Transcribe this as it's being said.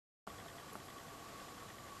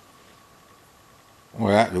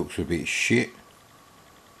Well, that looks a bit shit.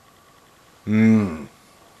 Trying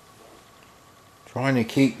to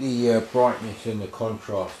keep the brightness and the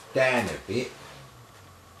contrast down a bit,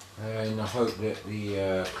 in the hope that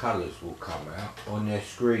the colours will come out on their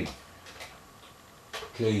screen.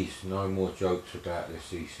 Please, no more jokes about the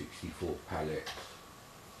C64 palette.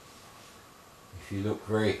 If you look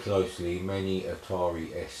very closely, many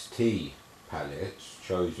Atari ST palettes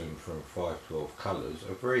chosen from 512 colours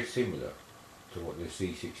are very similar to what the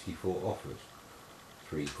C64 offers.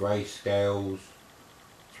 3 grey scales,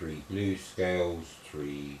 3 blue scales,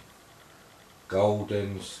 3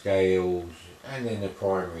 golden scales, and then the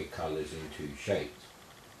primary colours in 2 shades.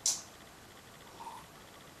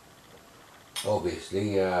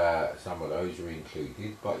 Obviously some of those are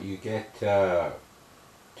included, but you get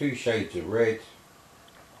 2 shades of red,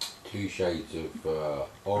 2 shades of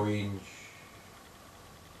orange,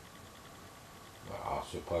 well, I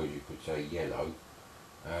suppose you could say yellow,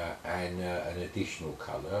 and an additional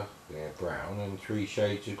colour, brown, and 3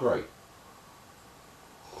 shades of grey,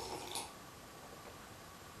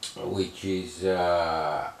 which is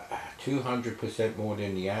 200% more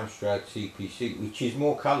than the Amstrad CPC, which is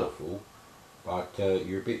more colourful, but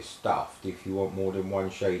you're a bit stuffed if you want more than 1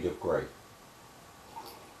 shade of grey.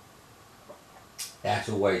 That's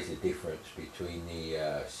always the difference between the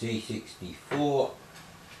C64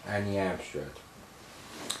 and the Amstrad.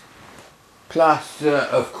 Plus,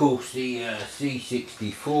 of course, the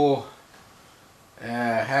C64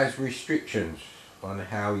 has restrictions on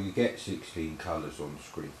how you get 16 colours on the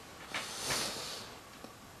screen.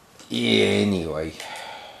 Yeah, anyway.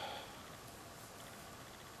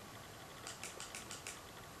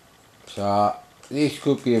 So, this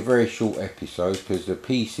could be a very short episode because the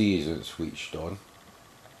PC isn't switched on.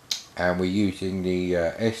 And we're using the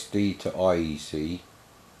SD to IEC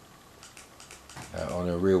on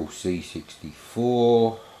a real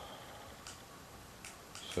C64.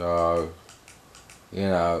 So, you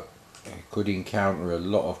know, it could encounter a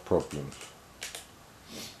lot of problems.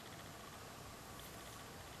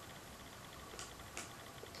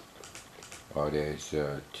 Oh, there's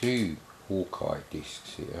 2 Hawkeye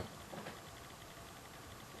discs here.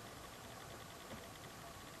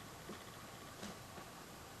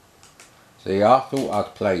 See, I thought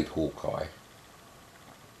I'd played Hawkeye,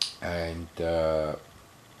 and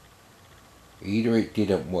either it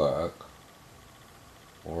didn't work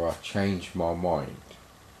or I changed my mind,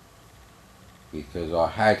 because I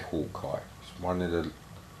had Hawkeye. It's one of the...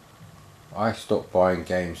 I stopped buying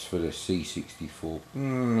games for the C64.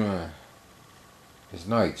 There's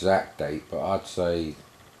no exact date, but I'd say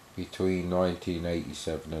between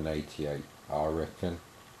 1987 and 88, I reckon.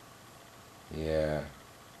 Yeah.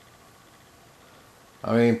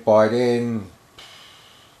 I mean, by then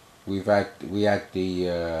we had the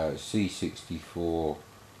C64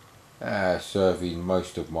 serving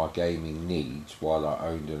most of my gaming needs while I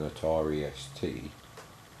owned an Atari ST,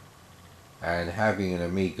 and having an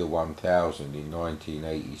Amiga 1000 in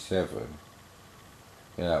 1987,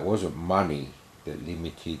 you know, it wasn't money that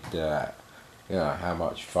limited you know, how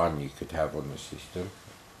much fun you could have on the system.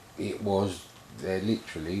 It was, there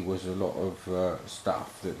literally was a lot of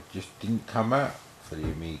stuff that just didn't come out for the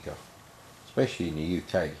Amiga, especially in the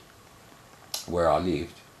UK where I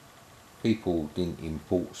lived. People didn't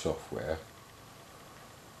import software.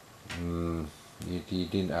 You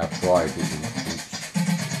didn't have private imports.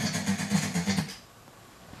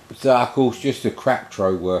 So of course, just a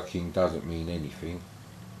Cracktro working doesn't mean anything.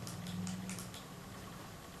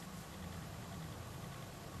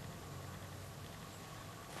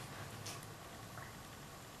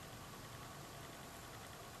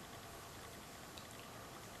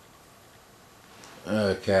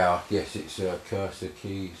 Okay, I guess it's cursor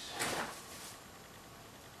keys.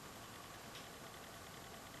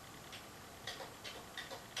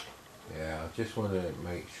 Yeah, I just want to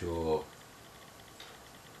make sure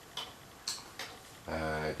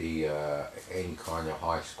any kind of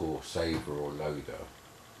high score saver or loader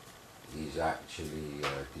is actually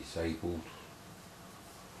disabled.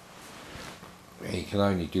 You can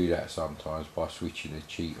only do that sometimes by switching the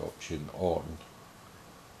cheat option on.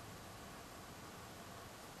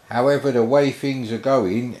 However, the way things are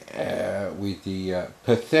going with the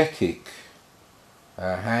pathetic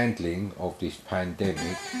handling of this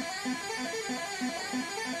pandemic,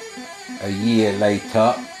 a year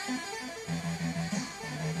later,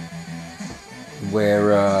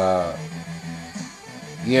 where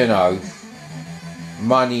you know,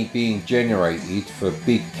 money being generated for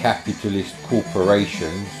big capitalist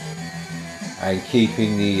corporations and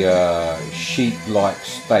keeping the sheep-like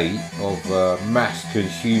state of mass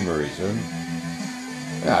consumerism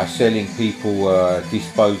selling people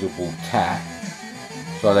disposable tap,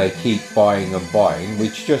 so they keep buying and buying,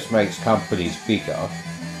 which just makes companies bigger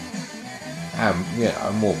and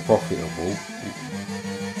more profitable.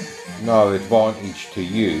 No advantage to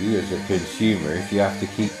you as a consumer if you have to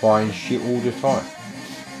keep buying shit all the time.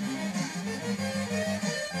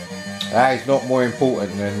 That is not more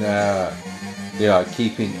important than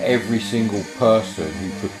keeping every single person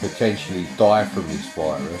who could potentially die from this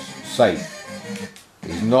virus safe.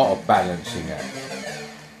 It's not a balancing act.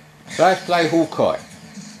 So let's play Hawkeye.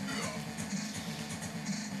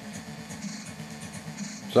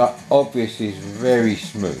 So obviously it's very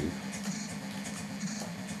smooth,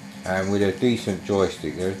 and with a decent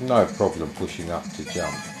joystick there's no problem pushing up to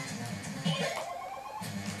jump.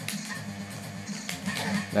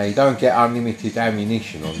 Now you don't get unlimited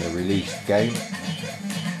ammunition on the released game,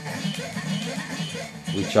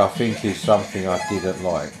 which I think is something I didn't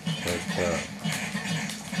like, but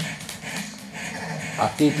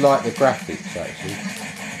I did like the graphics actually.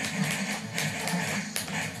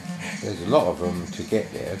 There's a lot of them to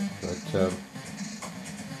get there, but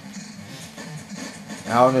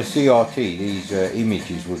now on the CRT these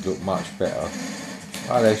images would look much better.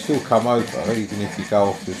 Oh, they still come over even if you go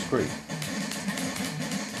off the screen.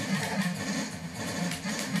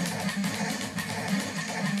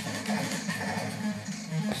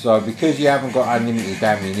 So because you haven't got unlimited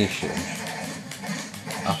ammunition,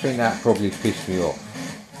 I think that probably pissed me off.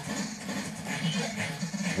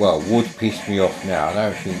 Well, would piss me off now. I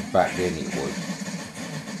don't think back then it would.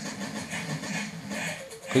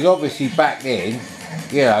 Because obviously back then,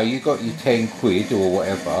 you got your 10 quid or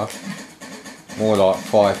whatever. More like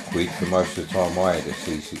 5 quid for most of the time I had a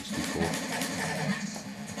C64.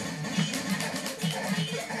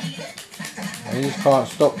 And you just can't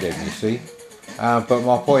stop them, you see. But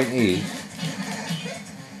my point is,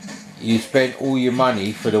 you spent all your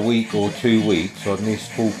money for the week or 2 weeks on this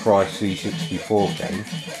full price C64 game,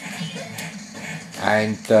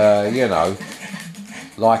 and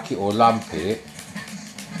like it or lump it,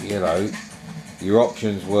 your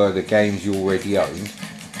options were the games you already owned.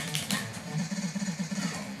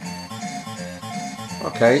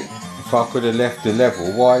 Okay, if I could have left the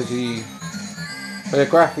level, why is he... But the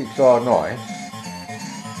graphics are nice.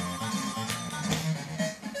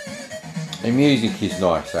 The music is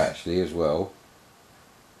nice actually as well.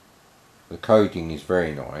 The coding is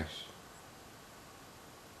very nice.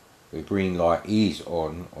 The green light is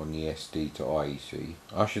on the SD to IEC.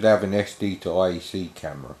 I should have an SD to IEC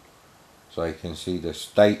camera so you can see the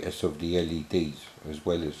status of the LEDs as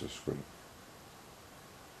well as the screen.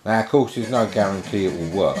 Now of course there's no guarantee it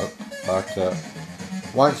will work, but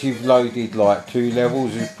once you've loaded like 2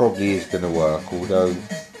 levels it probably is going to work, although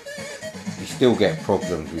you still get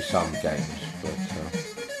problems with some games. But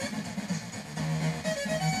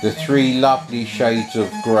the 3 lovely shades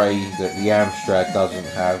of grey that the Amstrad doesn't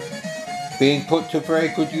have being put to very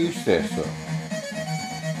good use there, sir.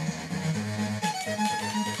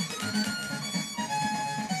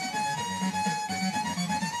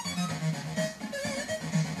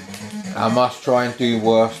 I must try and do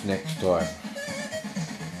worse next time.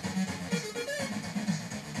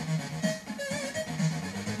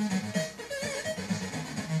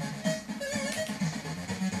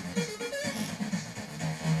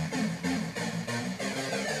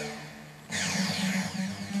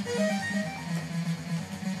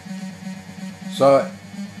 So,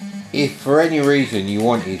 if for any reason you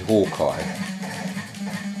wanted Hawkeye,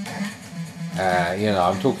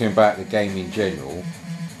 I'm talking about the game in general,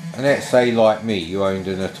 and let's say like me, you owned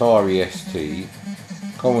an Atari ST,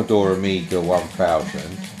 Commodore Amiga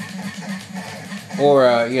 1000,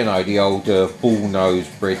 or the old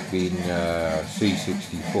bull-nosed bread-bin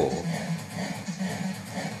C64,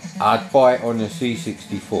 I'd buy it on the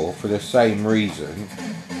C64 for the same reason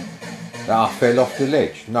that I fell off the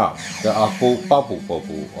ledge. No, that I bought Bubble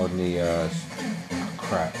Bobble on the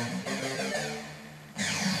crap.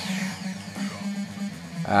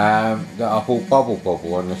 That I bought Bubble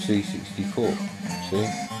Bobble on the C64. See?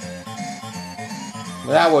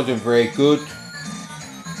 But that wasn't very good.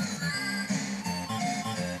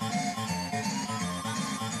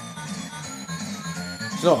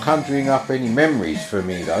 It's not conjuring up any memories for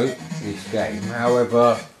me though, this game.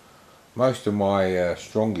 However, most of my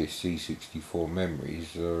strongest C64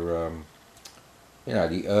 memories are,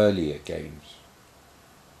 the earlier games.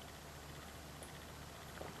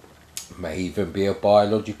 May even be a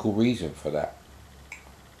biological reason for that.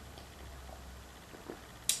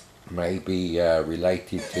 Maybe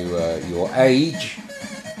related to your age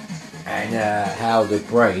and how the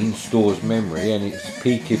brain stores memory, and its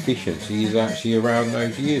peak efficiency is actually around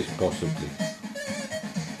those years, possibly.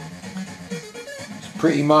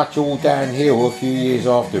 pretty much all downhill a few years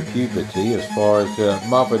after puberty as far as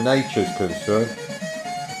Mother Nature's concerned.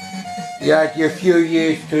 You had your few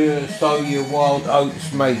years to sow your wild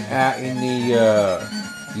oats, mate, out in the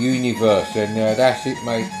universe, and that's it,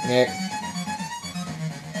 mate. Yeah.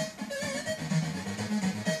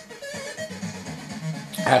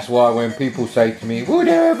 That's why when people say to me, will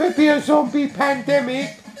there ever be a zombie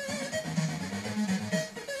pandemic?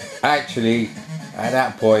 Actually, at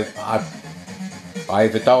that point, I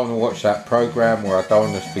either don't want to watch that program or I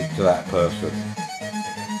don't want to speak to that person.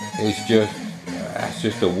 It's just, that's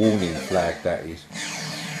just a warning flag, that is.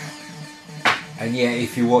 And yeah,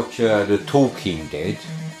 if you watch The Talking Dead,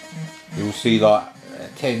 you'll see like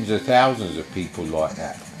tens of thousands of people like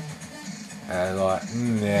that. And like,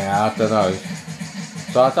 yeah, I don't know.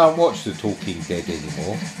 So I don't watch The Talking Dead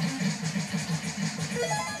anymore.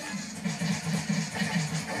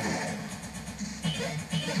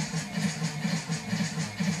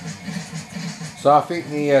 So I think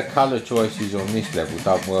the colour choices on this level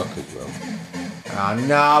don't work as well.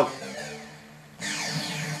 No!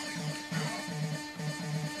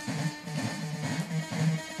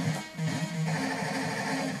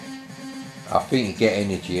 I think you get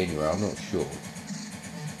energy anyway, I'm not sure.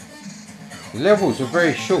 The levels are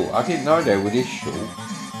very short. I didn't know they were this short.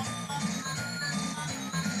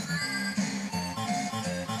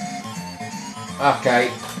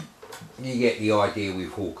 Okay, you get the idea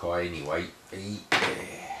with Hawkeye anyway.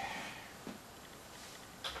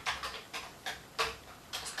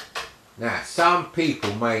 Now, some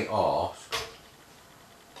people may ask,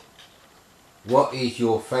 what is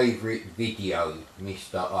your favourite video,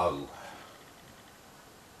 Mr. O?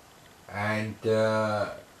 And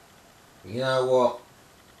you know what?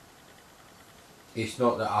 It's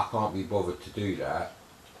not that I can't be bothered to do that.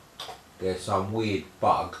 There's some weird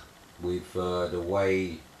bug with the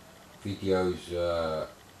way videos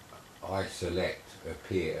I select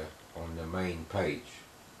appear on the main page,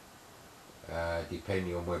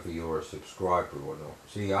 depending on whether you're a subscriber or not.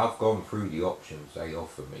 See, I've gone through the options they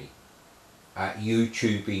offer me at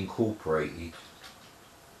YouTube Incorporated,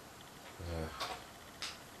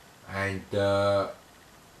 and I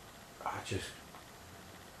just,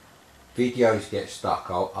 videos get stuck.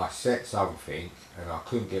 I set something and I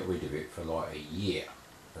couldn't get rid of it for like a year,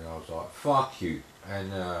 and I was like, fuck you.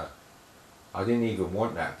 And I didn't even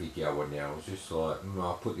want that video on there. I was just like,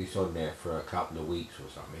 I'll put this on there for a couple of weeks or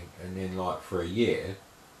something. And then like for a year,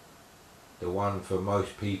 the one for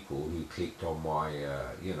most people who clicked on my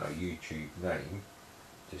you know, YouTube name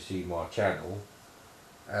to see my channel,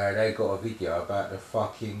 they got a video about the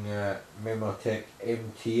fucking Memotech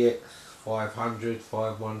MTX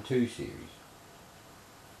 500/512 series.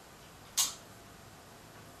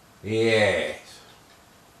 Yes.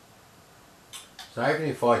 So even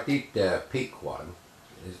if I did pick one,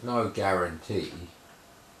 there's no guarantee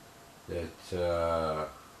that, so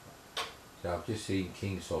I've just seen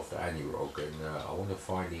Kingsoft Anirog, and I want to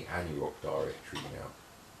find the Anirog directory now,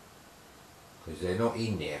 because they're not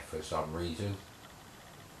in there for some reason.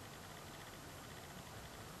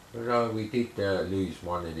 But we did lose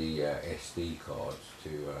one of the SD cards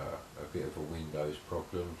to a bit of a Windows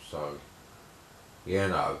problem, so you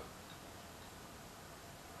know,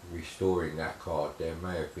 restoring that card, there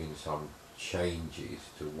may have been some changes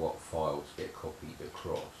to what files get copied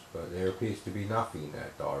across, but there appears to be nothing in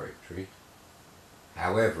that directory.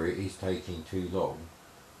 However, it is taking too long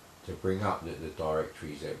to bring up that the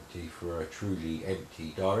directory is empty for a truly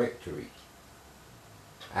empty directory.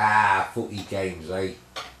 Ah, footy games, eh?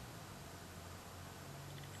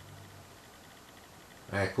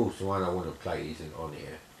 And of course the one I want to play isn't on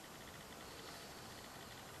here.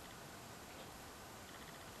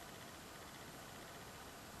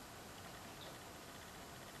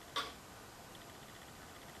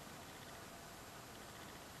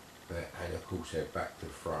 And of course they're back to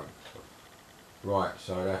front. Right,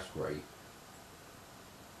 so that's great.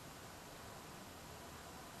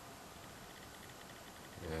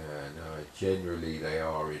 No, generally they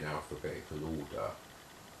are in alphabetical order.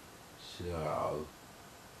 So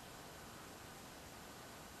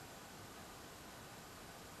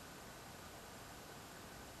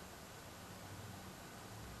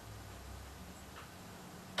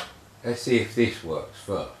let's see if this works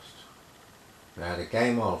first. Now the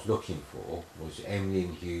game I was looking for was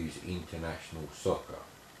Emlyn Hughes International Soccer.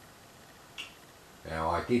 Now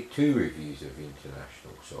I did 2 reviews of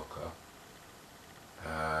International Soccer,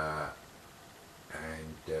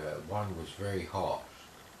 and one was very harsh.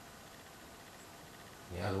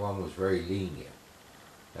 The other one was very lenient.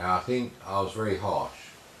 Now I think I was very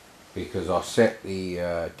harsh because I set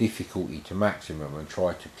the difficulty to maximum and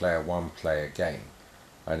tried to play a 1-player game.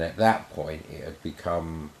 and at that point it had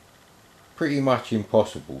become pretty much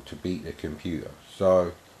impossible to beat the computer.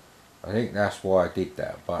 So I think that's why I did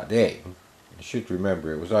that. But then you should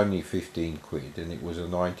remember it was only 15 quid and it was a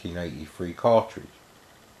 1983 cartridge.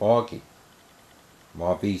 Bargain.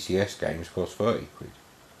 My VCS games cost 30 quid.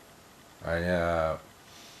 And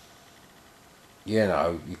you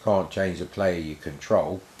know, you can't change the player you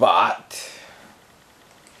control, but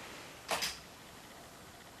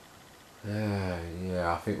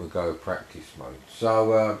yeah, I think we'll go practice mode.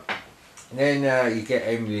 So then you get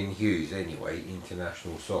Emily and Hughes anyway,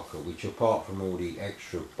 international soccer, which apart from all the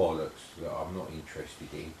extra bollocks that I'm not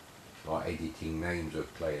interested in, like editing names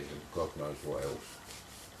of players and God knows what else,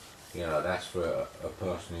 you know, that's for a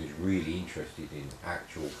person who's really interested in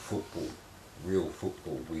actual football, real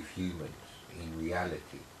football with humans in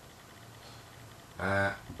reality.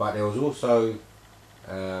 But there was also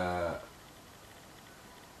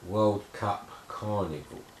World Cup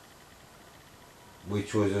Carnival,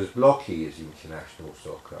 which was as blocky as international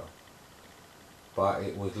soccer, but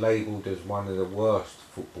it was labelled as one of the worst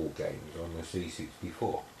football games on the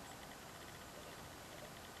C64.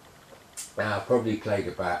 Now, I probably played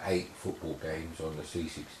about 8 football games on the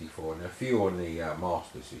C64 and a few on the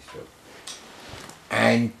Master System.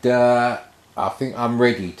 And I think I'm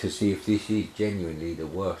ready to see if this is genuinely the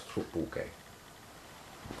worst football game.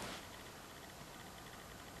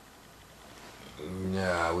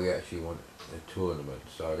 No, we actually want a tournament,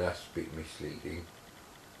 so that's a bit misleading.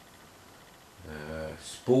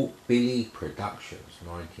 Sport Billy Productions,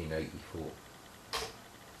 1984.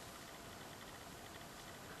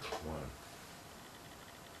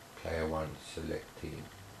 Player 1, select team.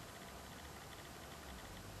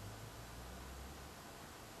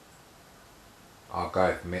 I'll go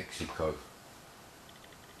with Mexico.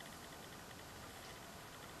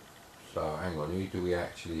 So hang on, who do we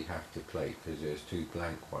actually have to play? Because there's 2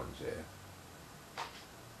 blank ones there.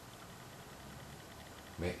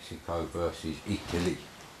 Mexico versus Italy.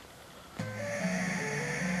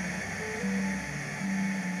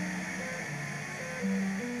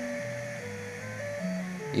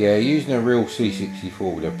 Yeah, using a real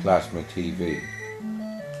C64 with a plasma TV,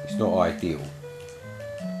 it's not ideal.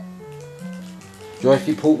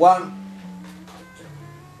 Joystick port 1.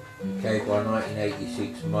 Okay, by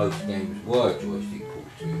 1986 most games were joystick port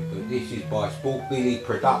 2, but this is by Sport Billy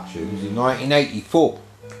Productions in 1984.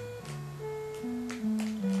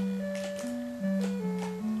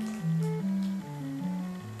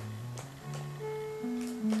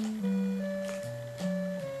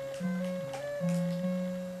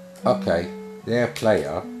 Okay, their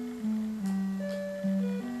player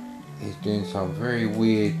is doing some very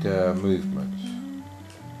weird movements.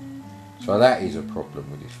 So that is a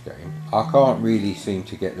problem with this game. I can't really seem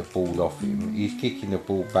to get the ball off him. He's kicking the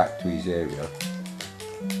ball back to his area.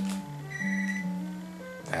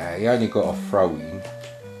 He only got a throw in.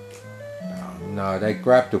 Oh, no, they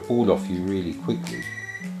grab the ball off you really quickly.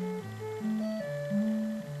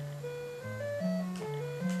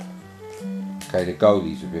 Okay, the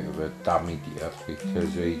goalie's a bit of a dumb idiot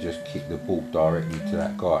because he just kicked the ball directly to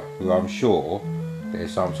that guy, who I'm sure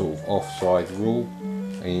there's some sort of offside rule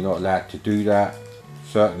and you're not allowed to do that,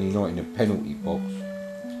 certainly not in the penalty box.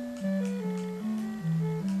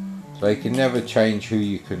 So you can never change who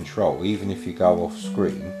you control, even if you go off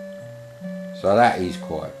screen, so that is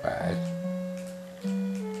quite bad.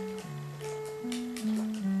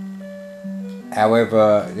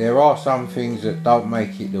 However, there are some things that don't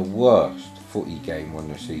make it the worst footy game on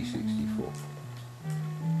the C64.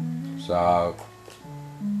 So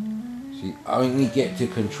you only get to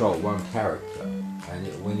control one character, and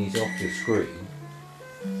when he's off the screen.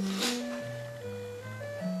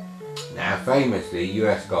 Now famously,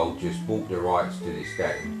 US Gold just bought the rights to this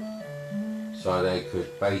game so they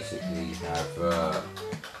could basically have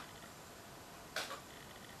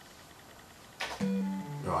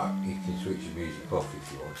right, you can switch the music off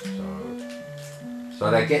if you want. So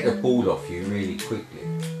they get the ball off you really quickly.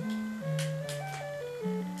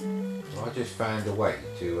 So I just found a way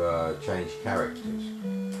to change characters,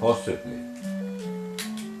 possibly.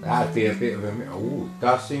 That'd be a bit of a... Oh, it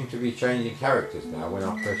does seem to be changing characters now when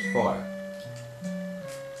I press fire.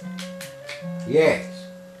 Yes.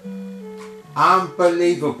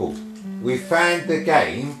 Unbelievable. We found the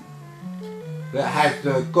game that has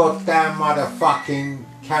the goddamn motherfucking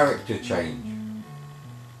character change.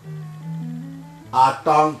 I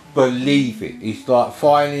don't believe it. It's like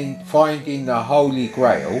finding the Holy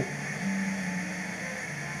Grail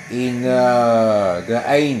in the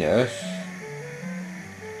anus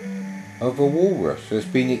of a walrus that's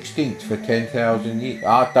been extinct for 10,000 years.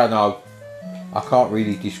 I don't know. I can't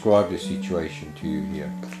really describe the situation to you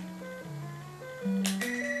here.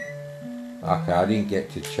 Okay, I didn't get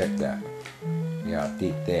to check that. Yeah, I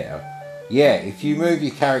did there. Yeah, if you move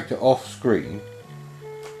your character off screen,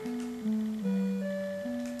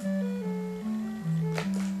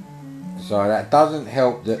 so that doesn't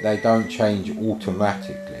help that they don't change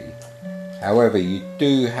automatically. However, you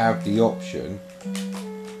do have the option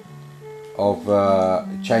of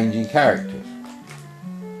changing characters,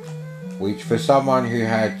 which for someone who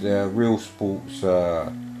had Real Sports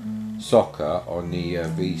Soccer on the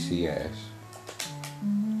VCS,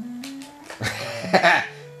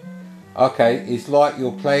 okay, it's like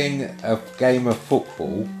you're playing a game of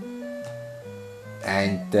football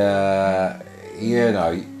and you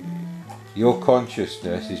know, your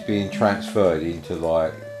consciousness is being transferred into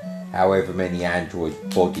like however many android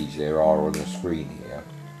bodies there are on the screen here,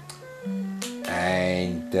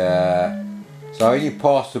 and so when you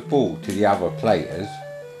pass the ball to the other players,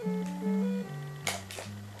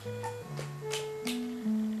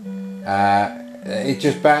 it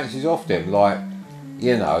just bounces off them, like,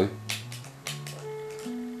 you know,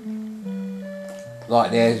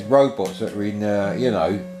 like there's robots that are in you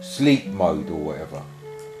know, sleep mode or whatever.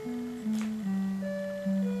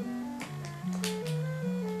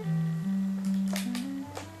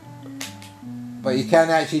 But you can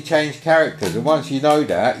actually change characters, and once you know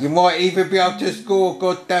that, you might even be able to score,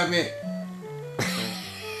 god damn it.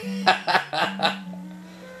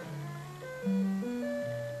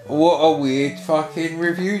 What a weird fucking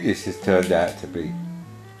review this has turned out to be.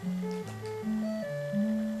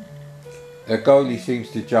 The goalie seems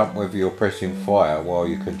to jump whether you're pressing fire while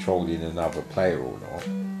you're controlling another player or not.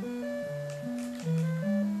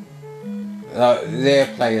 Their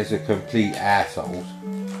players are complete assholes.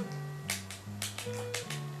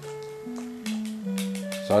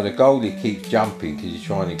 So the goalie keeps jumping because he's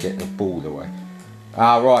trying to get the ball away.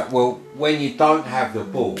 Right, well, when you don't have the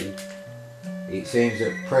ball, it seems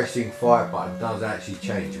that pressing fire button does actually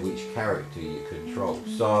change which character you control.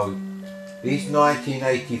 So this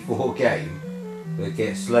 1984 game that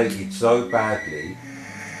gets slated so badly,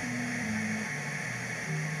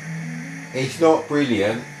 it's not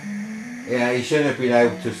brilliant. Yeah, he shouldn't have been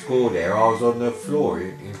able to score there. I was on the floor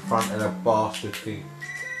in front of the bastard thing.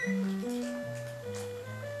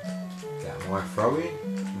 Am I throwing?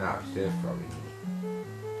 No, it's their throwing.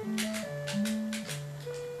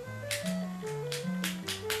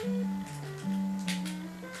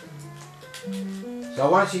 So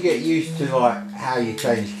once you get used to like how you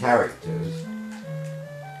change characters,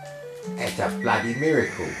 it's a bloody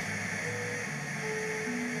miracle.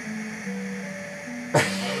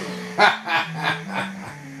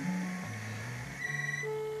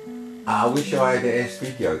 I wish I had an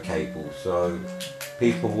S-video cable so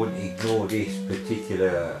people wouldn't ignore this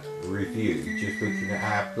particular review just looking at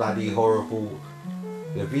how bloody horrible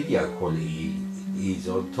the video quality is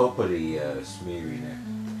on top of the smeariness.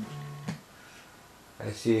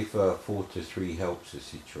 Let's see if 4:3 helps the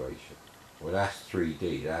situation. Well, that's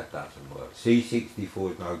 3D, that doesn't work.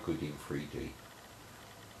 C64 is no good in 3D.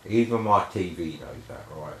 Even my TV knows that,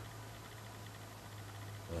 right?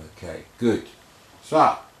 Okay, good.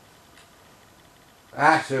 So,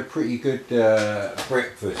 that's a pretty good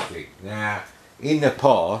breakfast thing. Now, in the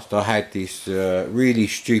past, I had this really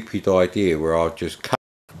stupid idea where I'd just cut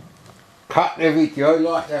the video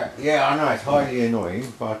like that. Yeah, I know it's highly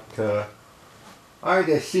annoying, but I had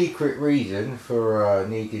a secret reason for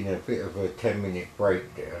needing a bit of a 10-minute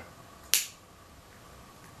break there.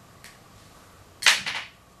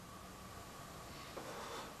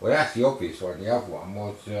 Well, that's the obvious one. The other one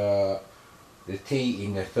was the tea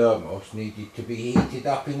in the thermos needed to be heated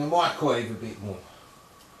up in the microwave a bit more.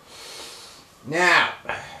 Now,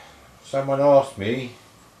 someone asked me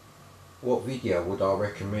what video would I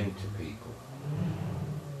recommend to people.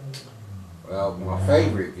 Well, my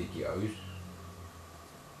favourite videos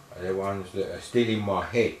are the ones that are still in my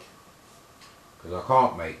head, because I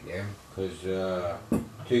can't make them because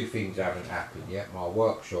two things haven't happened yet. My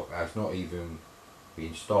workshop has not even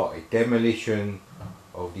been started. Demolition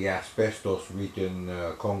of the asbestos ridden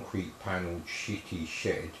concrete panelled shitty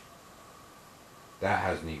shed, that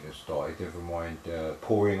hasn't even started, never mind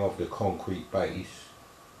pouring of the concrete base,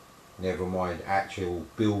 never mind actual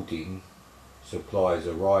building supplies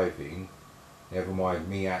arriving, never mind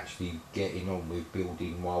me actually getting on with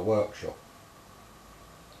building my workshop.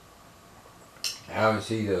 I don't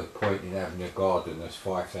see the point in having a garden that's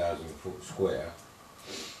 5,000 foot square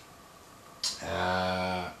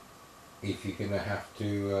if you're going to have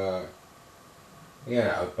to, you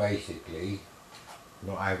know, basically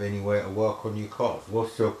not have anywhere to work on your cars.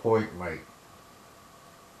 What's the point, mate?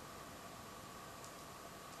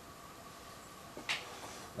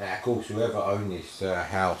 Now, of course, whoever owned this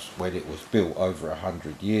house when it was built over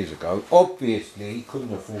 100 years ago, obviously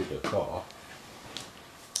couldn't afford a car.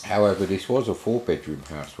 However, this was a 4-bedroom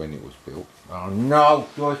house when it was built. Oh no,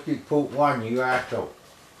 joystick port 1, you asshole.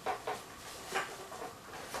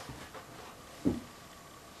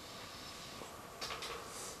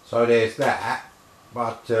 So there's that,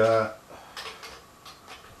 but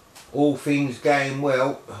all things going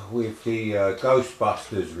well with the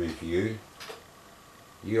Ghostbusters review.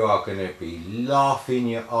 You are going to be laughing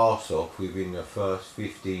your arse off within the first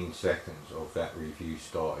 15 seconds of that review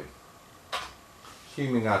starting.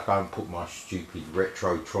 Assuming I don't put my stupid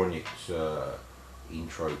Retrotronics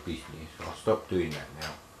intro business. I'll stop doing that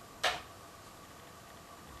now.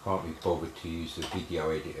 Can't be bothered to use the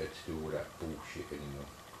video editor to do all that bullshit anymore.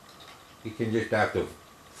 You can just have the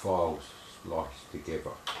files spliced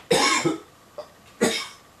together.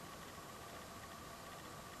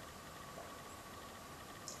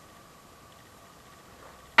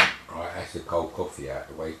 Right, that's the cold coffee out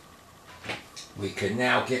of the way. We can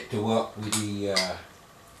now get to work with the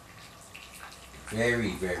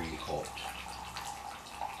very, very hot.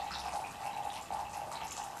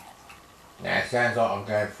 Now it sounds like I'm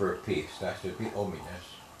going for a piss, that's a bit ominous.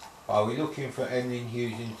 Are we looking for Emlyn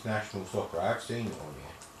Hughes International Soccer? I have seen it on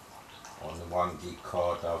here. On the 1 gig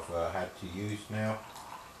card I've had to use now.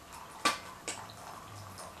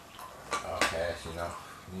 Okay, that's enough.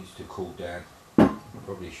 It needs to cool down.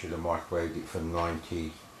 Probably should have microwaved it for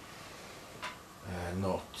 90.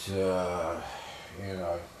 Not, you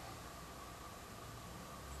know,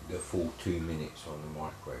 the full 2 minutes on the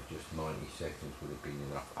microwave. Just 90 seconds would have been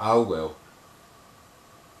enough. Oh well.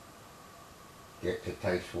 Get to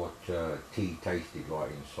taste what tea tasted like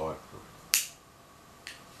in Cyprus.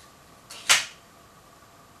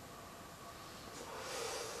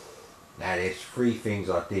 Now there's 3 things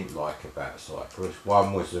I didn't like about Cyprus.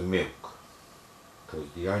 One was the milk, because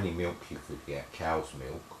the only milk you could get, cow's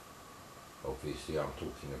milk, obviously I'm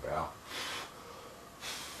talking about,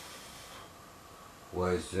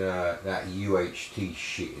 was that UHT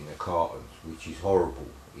shit in the cartons, which is horrible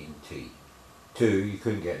in tea. 2, you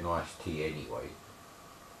couldn't get nice tea anyway.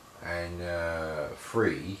 And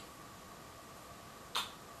 3,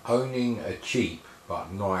 owning a cheap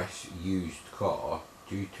but nice used car,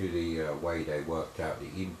 due to the way they worked out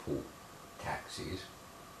the import taxes,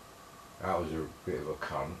 that was a bit of a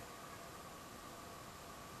cunt.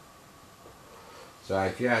 So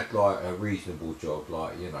if you had like a reasonable job,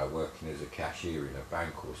 like, you know, working as a cashier in a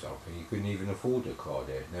bank or something, you couldn't even afford a car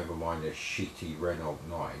there, never mind a shitty Renault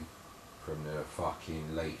 9 from the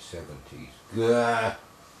fucking late 70s. Gah!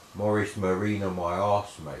 Morris Marina my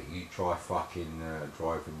arse, mate. You try fucking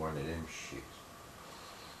driving one of them shits.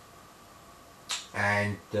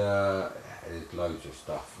 And there's loads of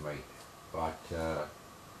stuff, mate. But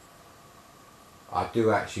I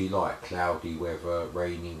do actually like cloudy weather,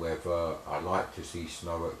 rainy weather. I like to see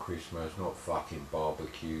snow at Christmas, not fucking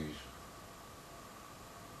barbecues.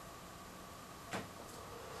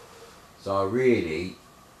 So really,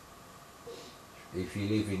 if you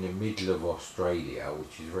live in the middle of Australia,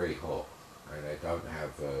 which is very hot, and they don't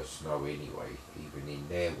have snow anyway, even in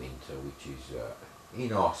their winter, which is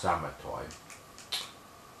in our summertime.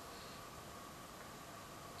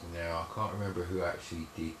 Now I can't remember who actually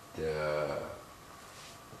did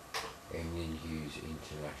Emlyn Hughes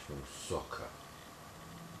International Soccer.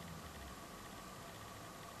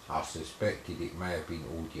 I suspected it may have been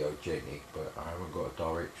Audiogenic, but I haven't got a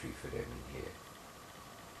directory for them in here.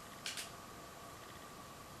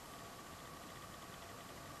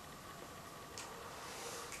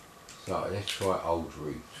 So let's try Old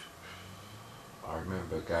Route. I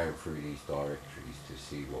remember going through these directories to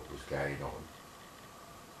see what was going on.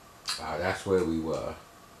 That's where we were,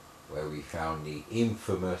 where we found the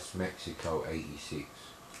infamous Mexico 86,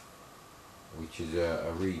 which is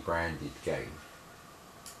a rebranded game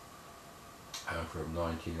from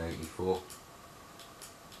 1984.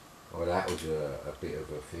 Well, that was a bit of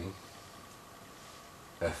a thing.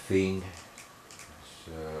 That's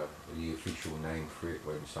the official name for it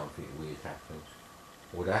when something weird happens.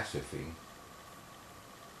 Well, that's a thing.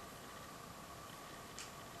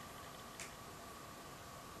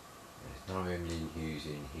 There's no Emlyn Hughes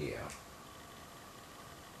in here.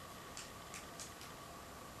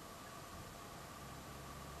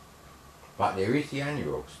 But there is the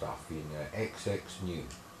annual stuff in XX New.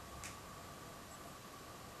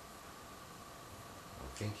 I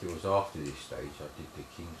think it was after this stage I did the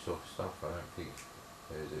Kingsoft stuff. I don't think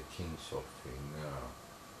there's a Kingsoft thing now.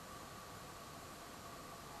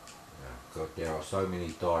 God, there are so many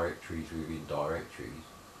directories within directories.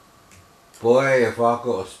 Boy, have I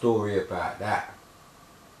got a story about that.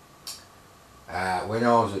 When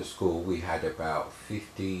I was at school, we had about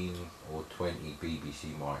 15 or 20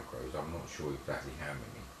 BBC micros. I'm not sure exactly how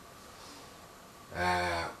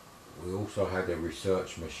many. We also had a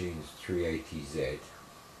Research Machines 380Z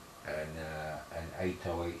and an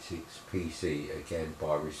 8086 PC, again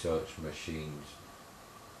by Research Machines,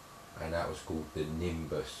 and that was called the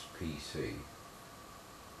Nimbus PC.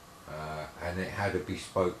 And it had a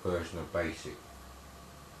bespoke version of BASIC.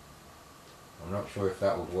 I'm not sure if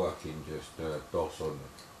that would work in just DOS on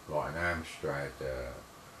like an Amstrad,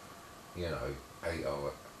 you know,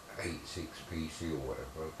 8086 PC or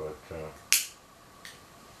whatever, but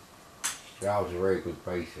that was a very good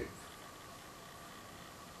BASIC,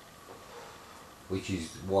 which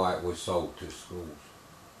is why it was sold to schools.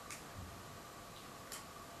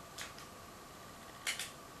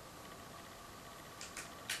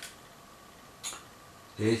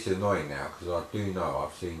 It's annoying now because I do know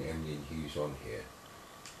I've seen Emily and Hughes on here.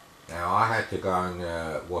 Now I had to go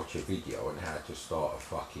and watch a video on how to start a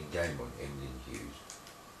fucking game on Emily and Hughes.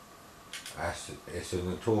 It's a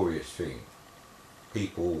notorious thing.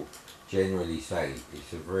 People generally say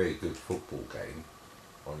it's a very good football game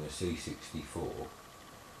on the C64,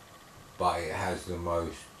 but it has the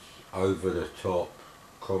most over the top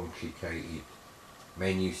complicated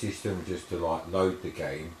menu system just to like load the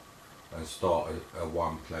game and start a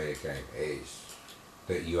one player game. It's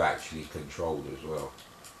that you actually controlled as well.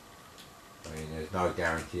 I mean, there's no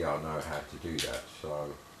guarantee I know how to do that,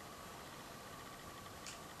 so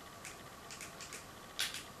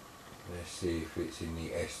let's see if it's in the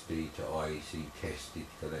SD to IEC tested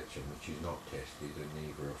collection, which is not tested and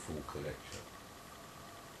neither a full collection.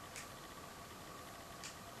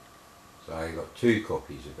 So I got 2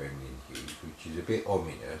 copies of Emily and Hughes, which is a bit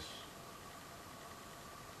ominous.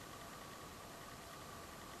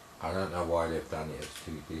 I don't know why they've done it as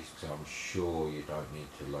 2 discs. I'm sure you don't need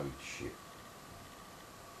to load shit.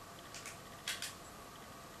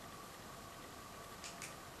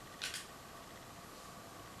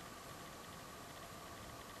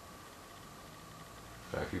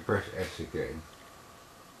 So if you press S again,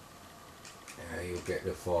 you'll get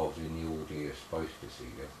the files in the order you're supposed to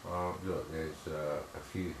see them. Look, there's a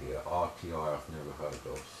few here. RTI I've never heard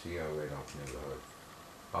of. CON I've never heard.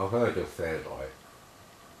 I've heard of Fairlight.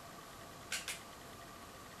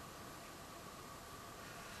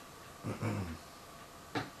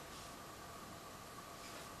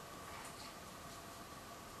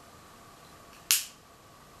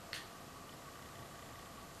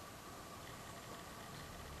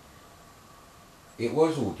 It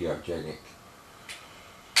was audiogenic.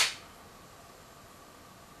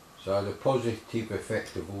 So the positive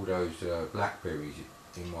effect of all those blackberries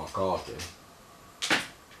in my garden,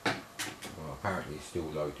 well, apparently it's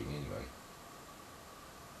still loading anyway.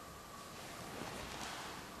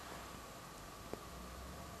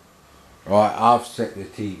 Right, I've set the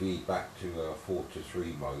TV back to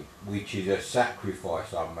 4:3 mode, which is a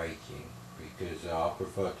sacrifice I'm making because I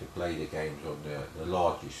prefer to play the games on the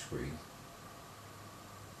largest screen.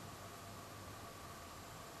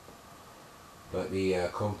 But the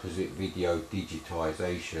composite video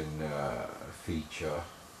digitization feature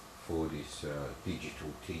for this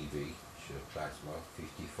digital TV, which is a plasma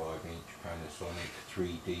 55-inch Panasonic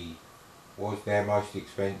 3D, was their most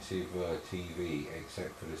expensive TV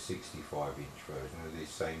except for the 65-inch version of this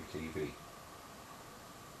same TV.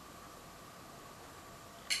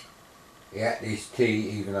 Yeah, this tea,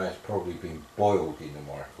 even though it's probably been boiled in the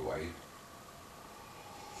microwave,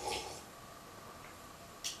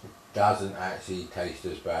 doesn't actually taste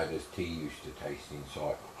as bad as tea used to taste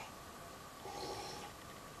inside.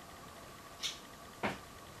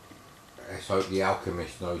 Let's hope the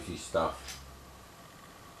alchemist knows his stuff.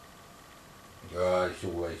 It's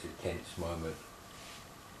always a tense moment.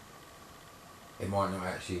 It might not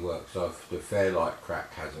actually work, so if the Fairlight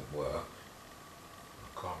crack hasn't worked,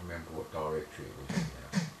 I can't remember what directory it was in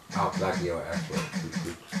now. Oh, bloody hell, it has worked.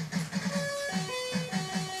 Good.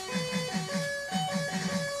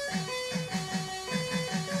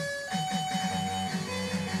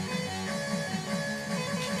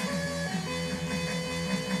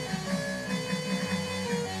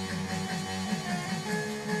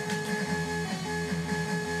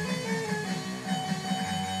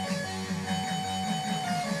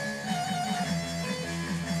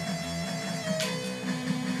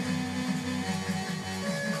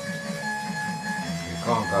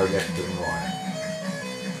 Can't go left and right.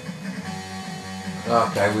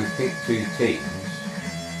 Okay, we've picked 2 teams,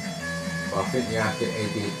 but I think you have to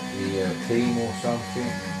edit the team or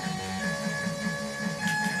something.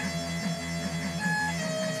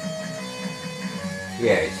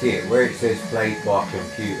 Yeah, it's here. Where it says played by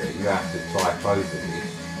computer, you have to type over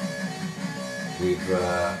this with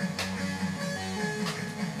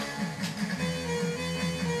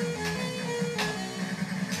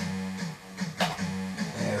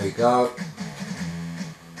there we go.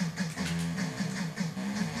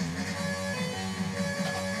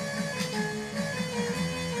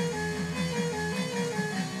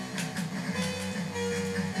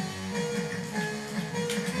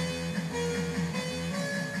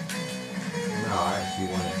 No, I actually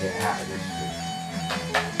want to get out of this thing.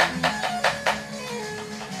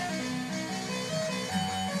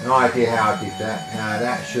 No idea how I did that. Now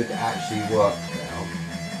that should actually work now.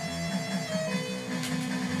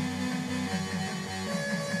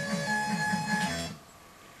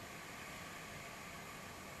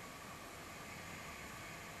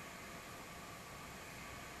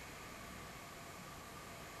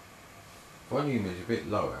 Volume is a bit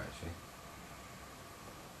low actually.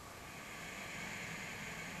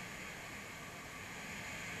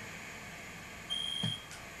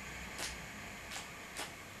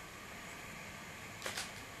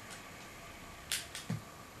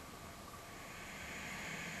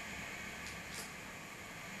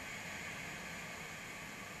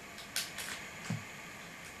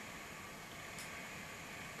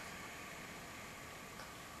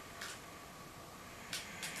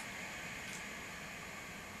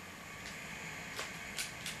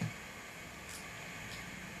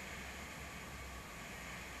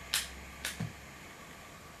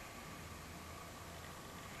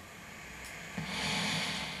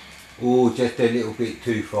 Oh, just a little bit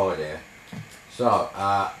too far there. So,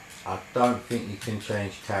 I don't think you can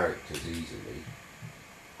change characters easily.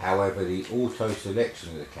 However, the auto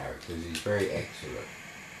selection of the characters is very excellent.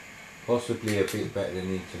 Possibly a bit better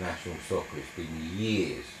than international soccer. It's been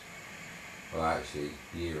years, well actually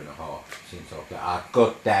a year and a half since I've played. Ah,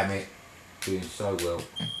 god damn it, doing so well.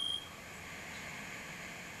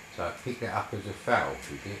 So I picked that up as a foul,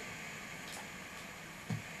 did it?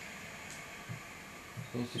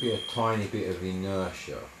 Seems to be a tiny bit of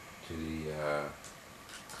inertia to the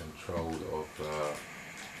control of,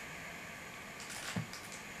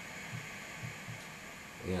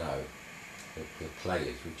 you know, the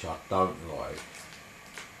players, which I don't like.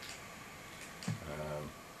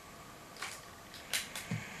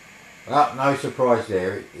 Well, no surprise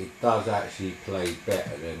there, it does actually play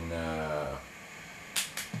better than,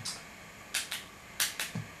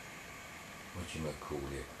 what do you call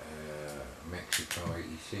it? Mexico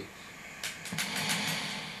 86.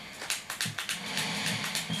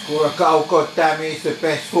 Score a goal, god damn it, it's the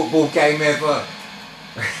best football game ever.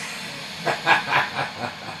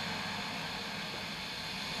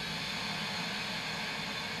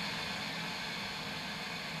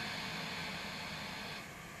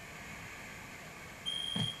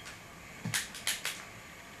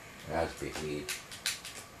 That's a bit weird.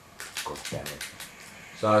 God damn it.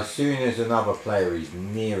 So as soon as another player is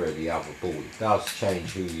nearer the other ball, it does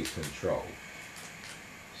change who you control.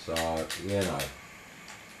 So, you know,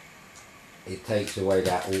 it takes away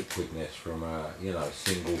that awkwardness from a, you know,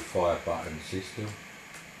 single 5-button system.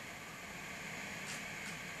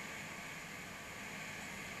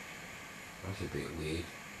 That's a bit weird.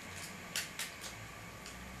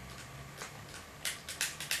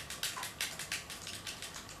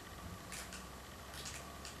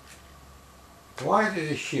 Why does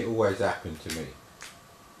this shit always happen to me?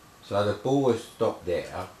 So the ball has stopped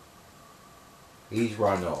there. He's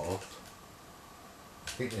run off. I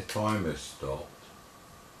think the timer's stopped.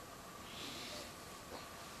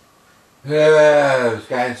 It was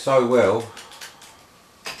going so well.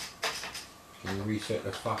 Can you reset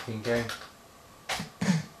the fucking game?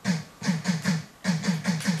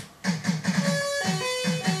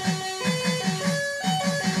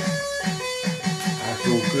 That's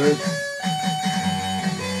all good.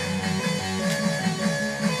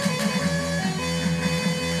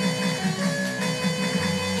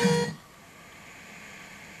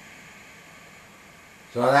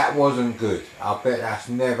 So that wasn't good. I bet that's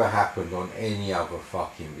never happened on any other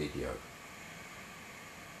fucking video.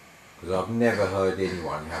 Because I've never heard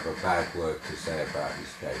anyone have a bad word to say about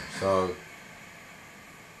this game. So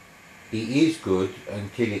it is good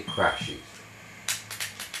until it crashes.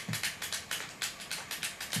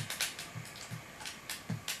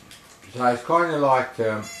 So it's kind of like,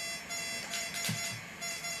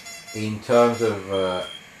 in terms of,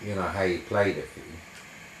 you know, how you play the thing.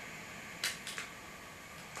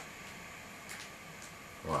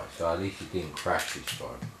 Right, so at least it didn't crash this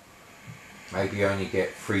time. Maybe you only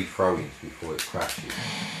get 3 throw-ins before it crashes.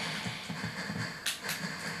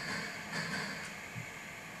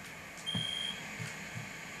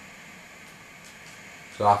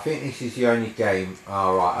 So I think this is the only game.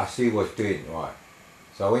 Alright, I see what's doing, right.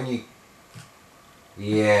 So when you...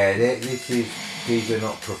 Yeah, these are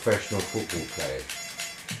not professional football players.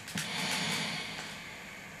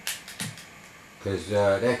 Because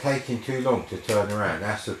they're taking too long to turn around.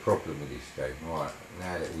 That's the problem with this game. Right,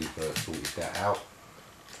 now that we've sorted that out.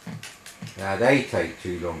 Now they take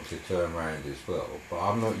too long to turn around as well, but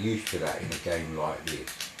I'm not used to that in a game like this.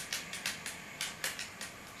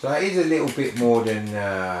 So it is a little bit more than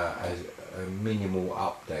a minimal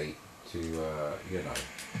update to, you know,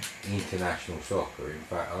 international soccer. In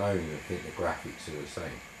fact, I don't even think the graphics are the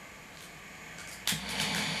same.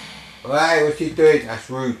 Hey, what's he doing? That's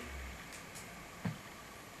rude.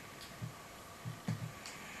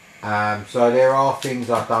 So there are things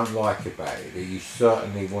I don't like about it that you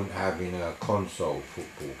certainly wouldn't have in a console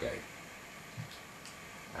football game.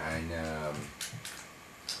 And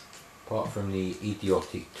apart from the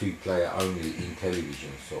idiotic two-player only in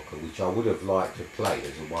television soccer, which I would have liked to play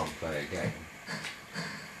as a one-player game.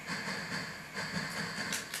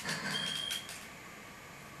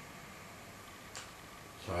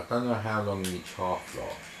 So I don't know how long each half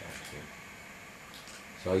lasts.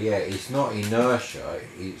 So yeah, it's not inertia,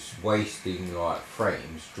 it's wasting like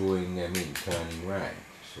frames, drawing them in, turning round,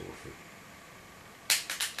 sort of thing.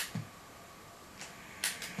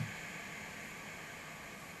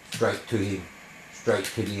 Straight to him, straight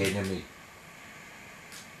to the enemy.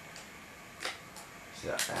 So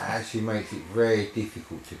that actually makes it very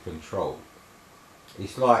difficult to control.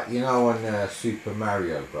 It's like, you know, on Super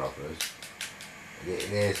Mario Brothers,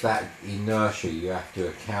 there's that inertia you have to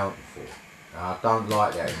account for. I don't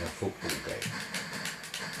like that in a football game.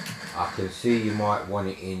 I can see you might want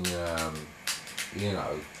it in, you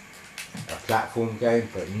know, a platform game,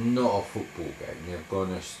 but not a football game. You've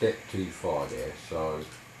gone a step too far there. So,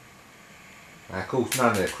 and of course,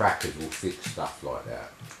 none of the crackers will fix stuff like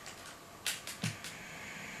that.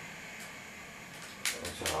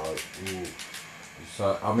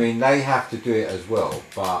 So, I mean, they have to do it as well,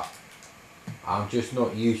 but I'm just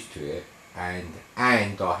not used to it. And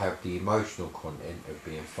I have the emotional content of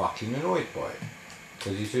being fucking annoyed by it,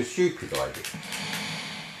 because it's a stupid idea.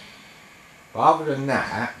 But other than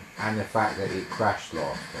that, and the fact that it crashed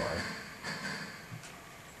last time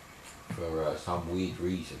for some weird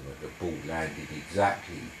reason, that the ball landed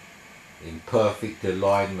exactly in perfect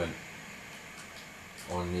alignment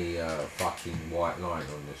on the fucking white line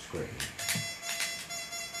on the screen.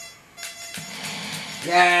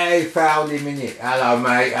 Yay, fouled him in it. Hello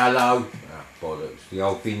mate, hello. Bollocks, the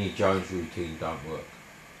old Vinnie Jones routine don't work.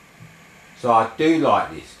 So I do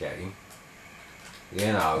like this game.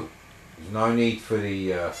 You know, there's no need for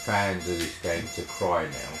the fans of this game to cry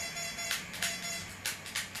now.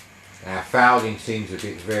 Now fouling seems a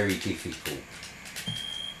bit very difficult.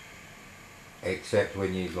 Except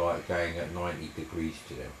when you're like going at 90 degrees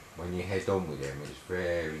to them. When you head on with them, it's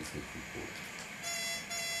very difficult.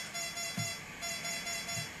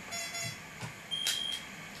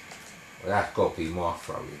 Well, that's got to be my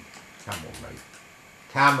throwing. Come on, mate.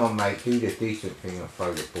 Come on, mate. Do the decent thing and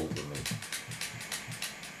throw the ball to me.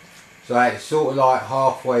 So it's sort of like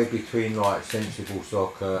halfway between like sensible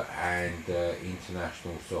soccer and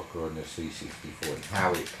international soccer on the C64 and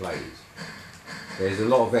how it plays. There's a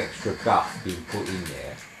lot of extra guff being put in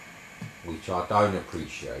there, which I don't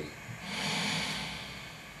appreciate.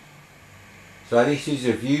 So this is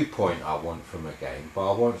a viewpoint I want from a game, but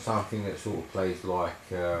I want something that sort of plays like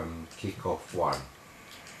Kick-Off 1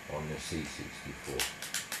 on the C64.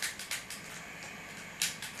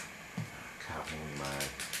 Come on, man.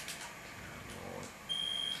 Come on.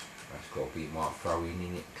 That's got to be my throwing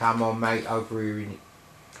in it. Come on, mate, over here in it.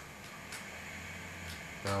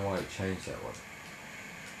 No way to change that one.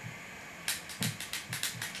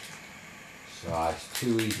 So it's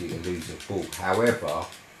too easy to lose a ball. However,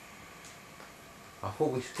 I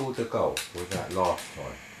thought we scored the goal. Was that last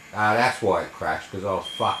time? Ah, that's why it crashed, because I was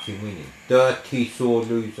fucking winning. Dirty sore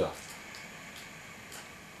loser.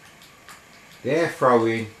 They're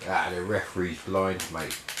throwing. Ah, the referee's blind,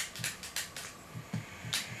 mate.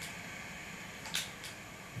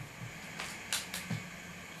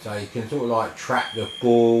 So you can sort of like trap the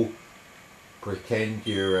ball, pretend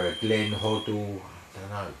you're a Glenn Hoddle. I don't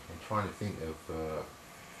know. I'm trying to think of.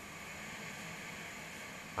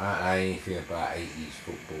 I don't know anything about 80s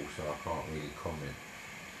football, so I can't really comment.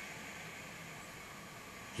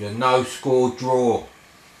 It's a no-score draw.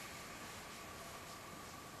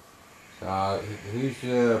 So who's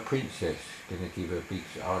the princess going to give a big...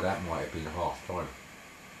 Oh, that might have been half time.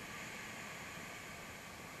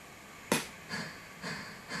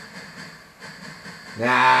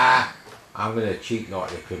 Nah, I'm going to cheat like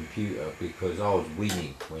the computer because I was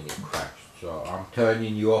winning when it crashed. So I'm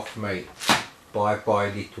turning you off, mate. Bye bye,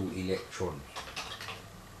 little electrons.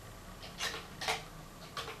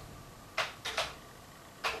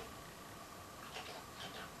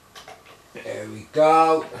 There we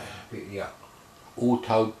go. Pick the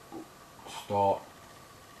auto start,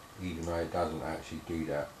 even though it doesn't actually do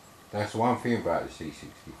that. That's one thing about the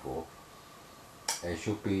C64. There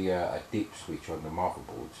should be a dip switch on the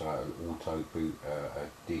motherboard so it'll auto boot a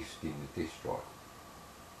disk in the disk drive.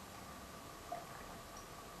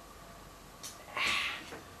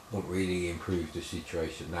 Won't really improve the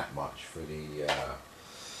situation that much for the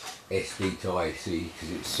SD to IC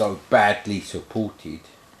because it's so badly supported.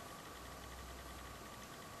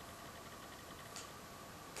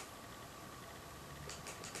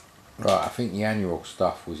 Right, I think the analog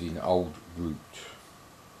stuff was in old root.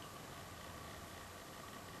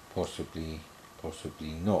 Possibly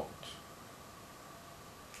not.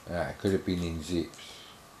 It could have been in zips.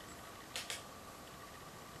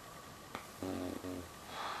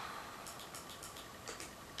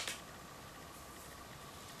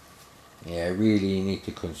 Yeah, really you need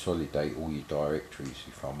to consolidate all your directories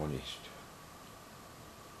if I'm honest.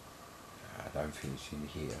 I don't think it's in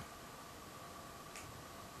here.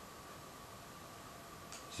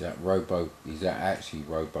 Is that actually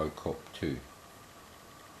Robocop 2?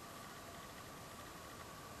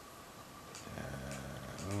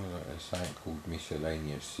 There's something called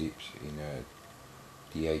miscellaneous zips in a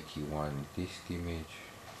D81 disk image.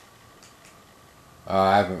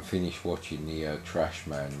 I haven't finished watching the Trash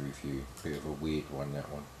Man review. Bit of a weird one, that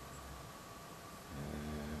one.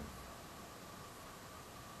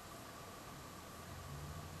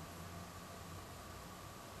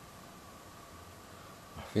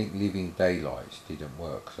 I think Living Daylights didn't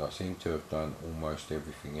work, so I seem to have done almost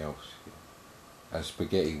everything else. And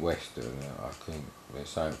Spaghetti Western, I think there's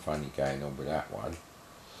something funny going on with that one.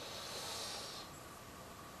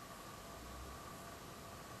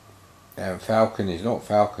 And Falcon is not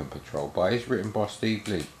Falcon Patrol, but it's written by Steve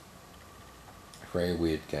Lee. A very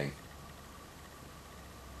weird game.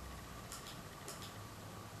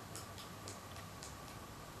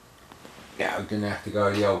 Yeah, I'm going to have to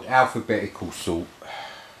go the old alphabetical sort.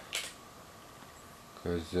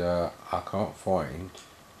 Because I can't find...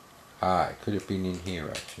 it could have been in here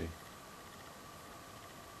actually.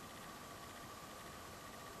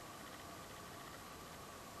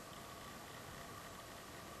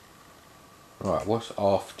 Right, what's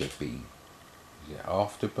Afterbeam? Is it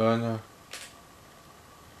Afterburner?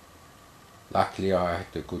 Luckily I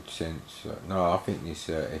had the good sense. No, I think this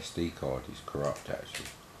SD card is corrupt actually.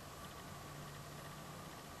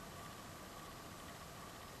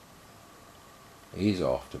 It is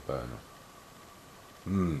Afterburner.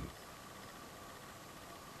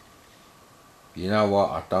 You know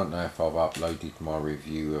what, I don't know if I've uploaded my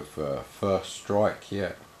review of First Strike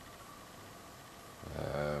yet.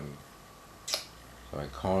 So I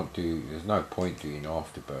can't do, there's no point doing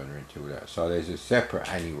Afterburner until that. So there's a separate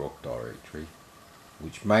AnyRock directory,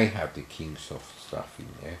 which may have the Kingsoft stuff in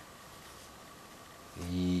there.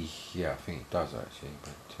 Yeah, I think it does actually,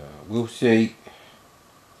 but we'll see.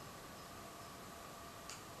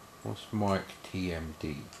 What's Mike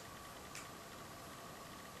TMD?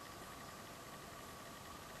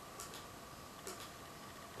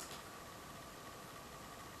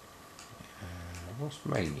 What's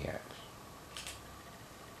Maniacs?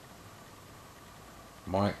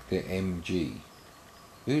 Mike the MG.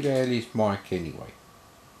 Who the hell is Mike anyway?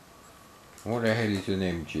 What the hell is an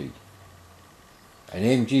MG? An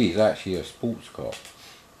MG is actually a sports car,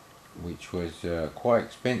 which was quite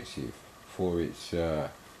expensive for its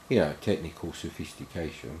you know, technical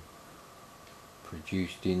sophistication.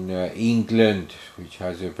 Produced in England, which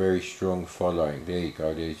has a very strong following. There you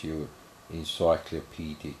go, there's your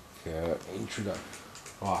encyclopedic introduction.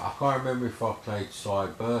 Right, I can't remember if I played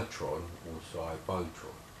Cybertron or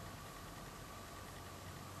Cybotron.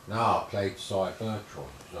 No, I played Cybertron,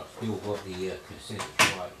 because I've still got the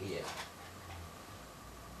cassettes right here.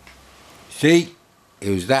 See?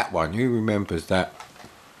 It was that one, who remembers that?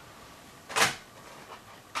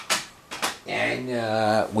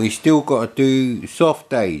 And we still got to do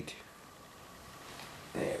Soft Aid.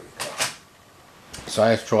 There we go. So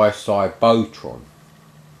let's try Cybotron.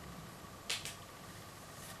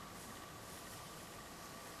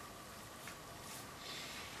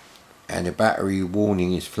 And the battery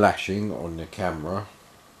warning is flashing on the camera.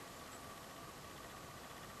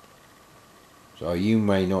 So you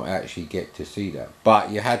may not actually get to see that. But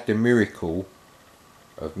you had the miracle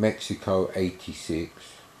of Mexico 86.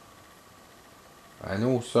 And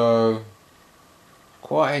also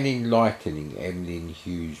Quite an enlightening Emlyn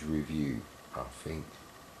Hughes review, I think.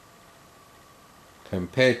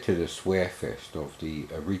 Compared to the swearfest of the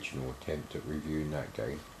original attempt at reviewing that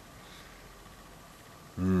game.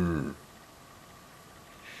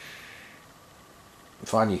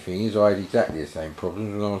 Funny thing is, I had exactly the same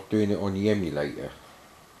problems when I was doing it on the emulator.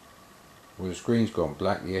 Well, the screen's gone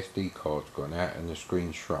black, the SD card's gone out, and the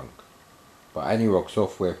screen shrunk. But Anirog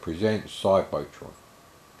Software presents Cybotron.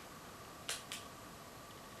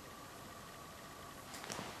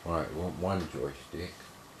 Right, we want one joystick.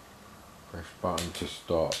 Press button to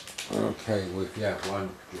start. Okay, well if you have one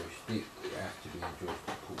joystick, it has to be a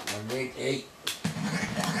joystick port 180.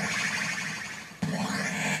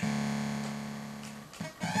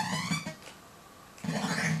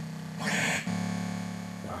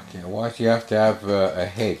 Okay, why do you have to have a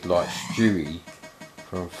head like Stewie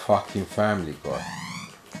from fucking Family Guy?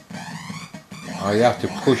 Oh, you have to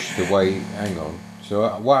push the way, hang on.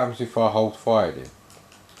 So what happens if I hold fire then?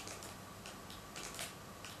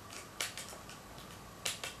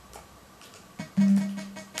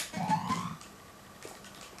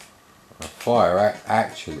 Fire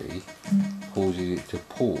actually causes it to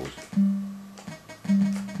pause.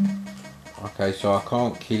 Okay, so I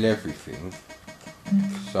can't kill everything.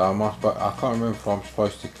 So I can't remember if I'm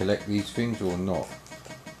supposed to collect these things or not.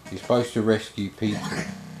 You're supposed to rescue people.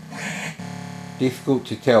 Difficult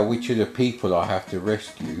to tell which of the people I have to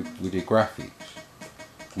rescue with the graphics.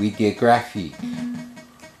 With the graphics.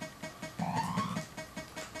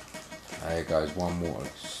 There goes one more.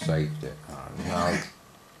 Saved it. Oh no.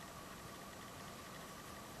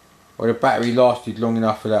 Well, the battery lasted long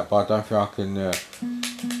enough for that, but I don't think I can,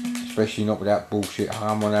 especially not with that bullshit.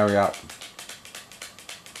 Come on, hurry up.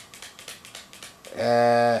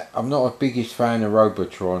 I'm not a biggest fan of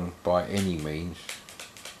Robotron by any means.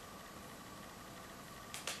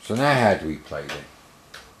 So now how do we play then?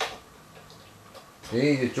 You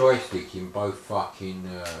need a joystick in both fucking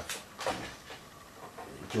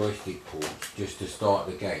joystick ports just to start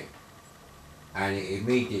the game. And it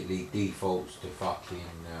immediately defaults to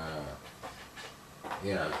fucking,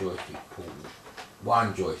 you know, joystick port.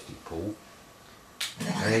 One joystick port.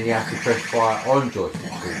 And then you have to press fire on joystick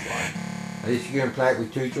port 1. And this you're going to play it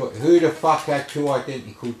with two joysticks. Who the fuck had two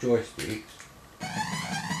identical joysticks?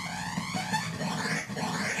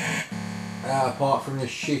 Apart from the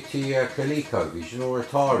shitty ColecoVision or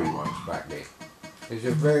Atari ones back then. It's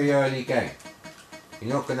a very early game.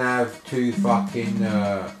 You're not going to have two fucking,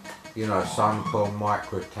 you know, Suncom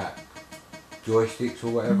MicroTac joysticks or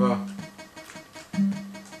whatever. I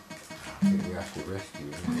think we have to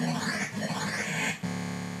rescue him.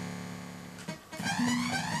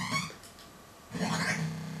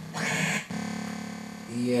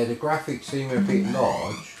 Yeah, the graphics seem a bit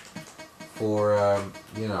large for,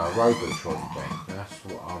 you know, a Robotron game. That's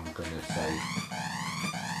what I'm gonna say.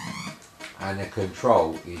 And the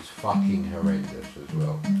control is fucking horrendous as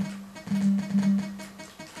well.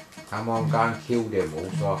 Come on, go and kill them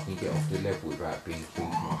all so I can get off the level without being killed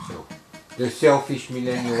myself. The selfish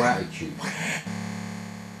millennial attitude.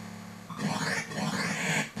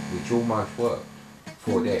 Which almost worked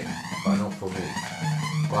for them, but not for me.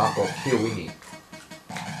 But I've got kill in it.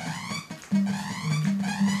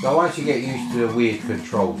 So once you get used to the weird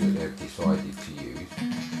controls that they've decided to use,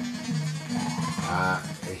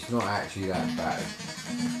 it's not actually that bad.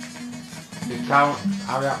 Just go,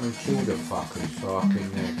 hurry up and kill the fuckers so I can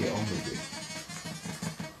get on with it.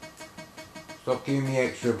 Stop giving me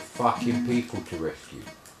extra fucking people to rescue.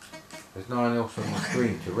 There's no one else on the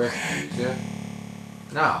screen to rescue, is there?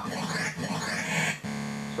 No.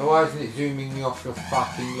 So why isn't it zooming me off the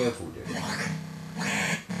fucking level then?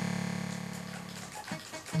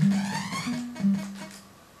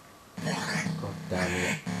 God damn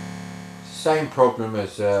it. Same problem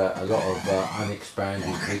as a lot of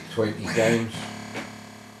unexpanded Big 20 games.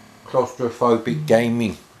 Claustrophobic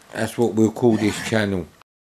gaming. That's what we'll call this channel.